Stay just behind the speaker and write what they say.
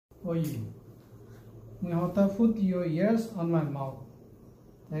for you. We have to put your ears on my mouth.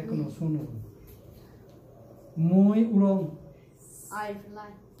 Take no sooner. Muy urong. I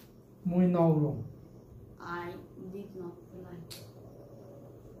fly. Muy no urong. I did not fly.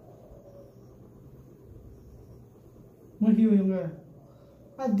 Muy hiu yung nga.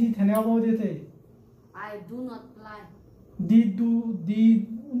 Di thane abo de the. I do not fly. Di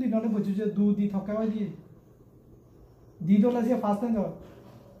undi nale bochu je do di thoka ba di. Di do la je fast tense.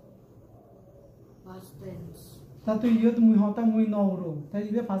 Past tense. Ta tu yot muy hota muy no urong. Ta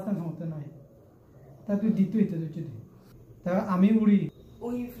ibe fast tense hote nai. Ta tu di tu ite do chudi. Ta ami uri.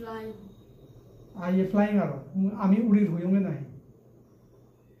 We fly. I flying aro. Ami urir hoyonge nai.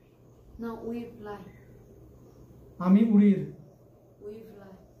 No, we fly. Ami urir. We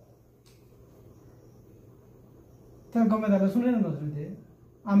fly. Ta gome dala sune na de.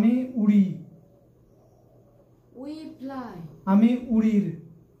 Ami uri. We fly. Ami urir.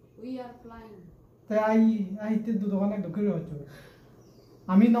 We are flying. Ta ai te do dogana dokire hocho.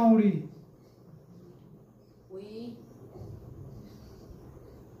 Ami no uri. We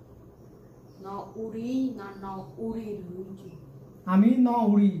no uri no uri ruji. Ami no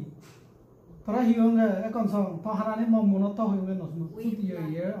uri. Tora hiyonga ekon song. To harane mo mono to hoyonge no sno. Put your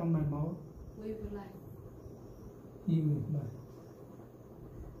ear on my mouth. We fly. He will fly.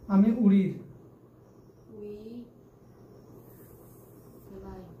 Ami urir. We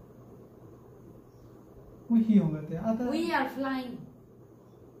fly. Muy hiyonga te. Ata. We are flying.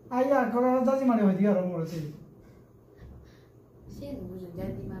 Aya kora daji mare hodi aro mo te. Sen muzo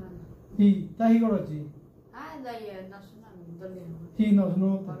jadi marana. Hi ta hi goroji. Ah, da ye national dole. Hi no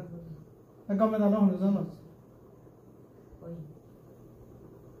sno. Gome dala hono jano. Oi.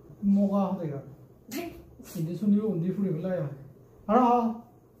 Moga hodega. Indi suni undi furi bela ya. Ara.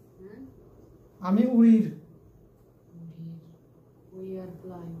 Ami urir. We are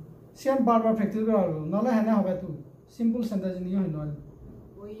flying. Sian bar practice karo. Nala hena hobe tu. Simple sentence ni yo hino.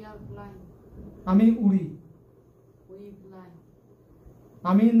 We are flying. Ami uri. We fly.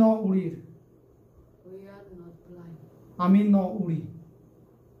 Ami no urir. We are not flying. Ami no uri.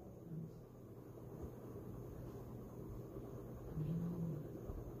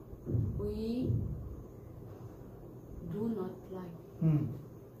 We do not fly.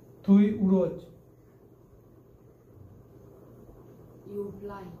 Tui uroj. You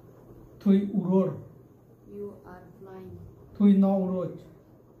fly. Tui uror. You are flying. Tui no uroj.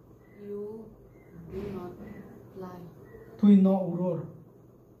 You do not fly. Tui no uror.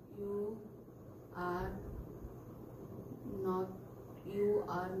 You are not. You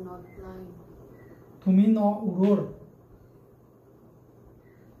are not flying. Tumi no uror.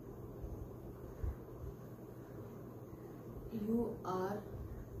 You are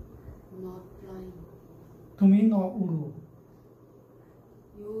not flying. Tumi no uru.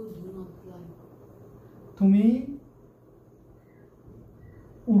 You do not fly. Tumi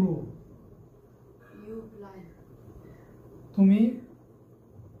uru. You fly. Tumi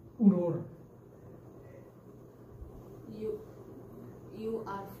uror. You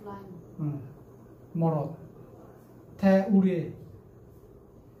are flying. Morot. The ure.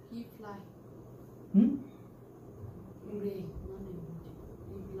 He fly. Ure. He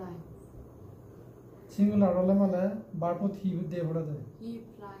fly. Singular role male barpo thi de bora de. He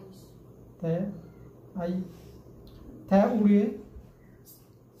flies. The ure.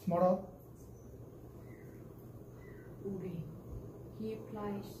 Morot. Ure. He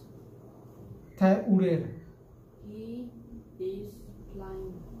flies. The ure. He is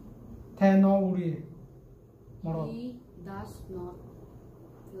flying. The no ure. Morot. He does not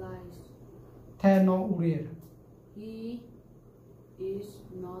fly. The no ure. He is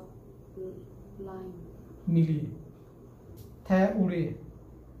not flying. Mili. The ure.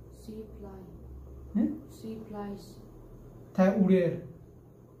 She fly. She flies. The ure.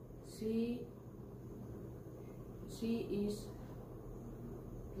 She is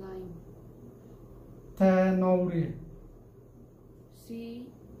flying. The no ure. She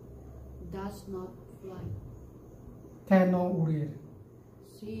does not fly. The no ure.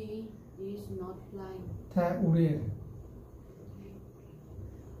 She is not flying. The ure.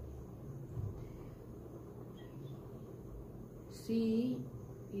 She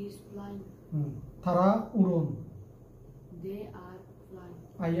is flying. Thara uron. They are flying.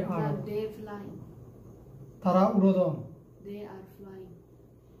 Ay are. They flying. Thara urodon. They are flying.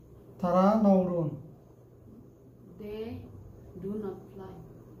 Thara no uron. They do not fly.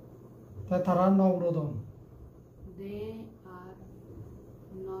 The thara no urodon. They are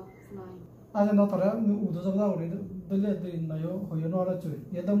not flying. As no thara udo sabda uri dole de nayo hoyo no ara chui.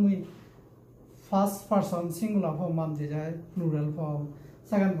 Yeda mui first person singular form man de jai plural form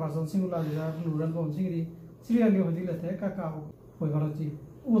second person singular plural form singri serially hodile the kaka hoi barachi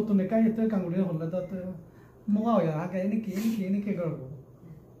o to ne kai te kangure holla da te moga ya ga ni ke garbo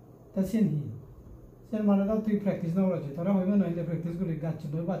ta sen hi sen mane da tu practice na hoje tara hoibe na ile practice guri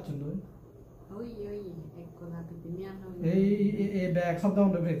gachndo bachndo oi ekkola pipimian e back sab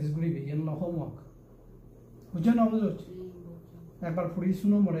down the practice guri be en la homework bujo na bujo একবার পড়ি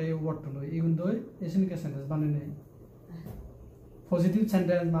শুনো মরে এই word হলো এগুলো এসএনকে sentence বানায় নেই positive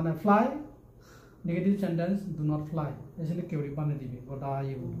sentence মানে fly negative sentence do not fly এসএনকে কেউরি বানায় দিবে গোটা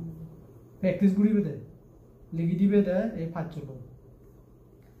এগুলো প্র্যাকটিস গুলি বেদে লিখি দিবে দে এই ফাট চলো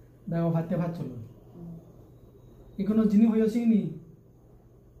দেখো ফাটতে ফাট চলো এগুলো জিনিস হয়ে সিংনি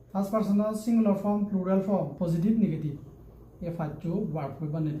first personal singular form plural form positive negative এ ফাট চো ভার্ব কই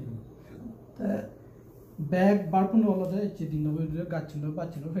বানায় দিবে बैग बारपुन वाला दे चिदी नवे गाचिनो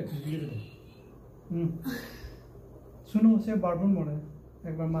बाचिनो फैक्ट्री दिले दे सुनो से बारपुन मोड़े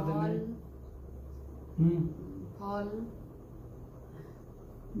एक बार मादे ने फॉल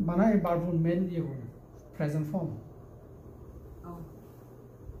बना ये बारपुन मेन ये हो present form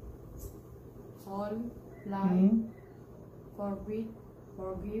fall fly forbid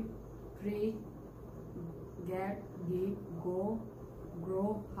forgive free get give go grow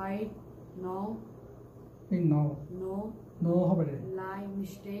hide no No, how about it? Lie,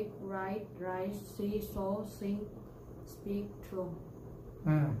 mistake, right, rise, see, saw, sing, speak, throw.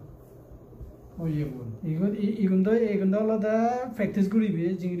 Oh, yeah, good. Even though the practice guri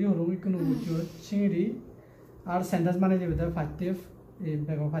be, jingri holong ikunu mucho, chingri, our sentence manager with the factive, a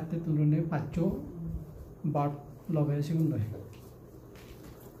bag of factive to run a pacho, but love a single day.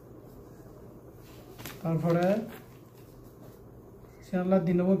 For a Sianla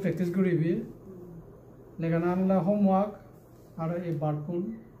dinner practice guri be. लेकिन homework और ये बारपुन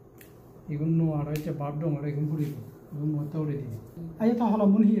इगुन्नु और ये बारडों और इगुन पुरी इगुन मत उड़े दी आये तो हला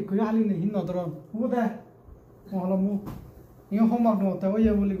मुन ही कोई हाली नहीं हिन्ना दरन वो दे हला मु ये होमवर्क नोता वो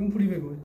ये बोले इगुन पुरी बेगो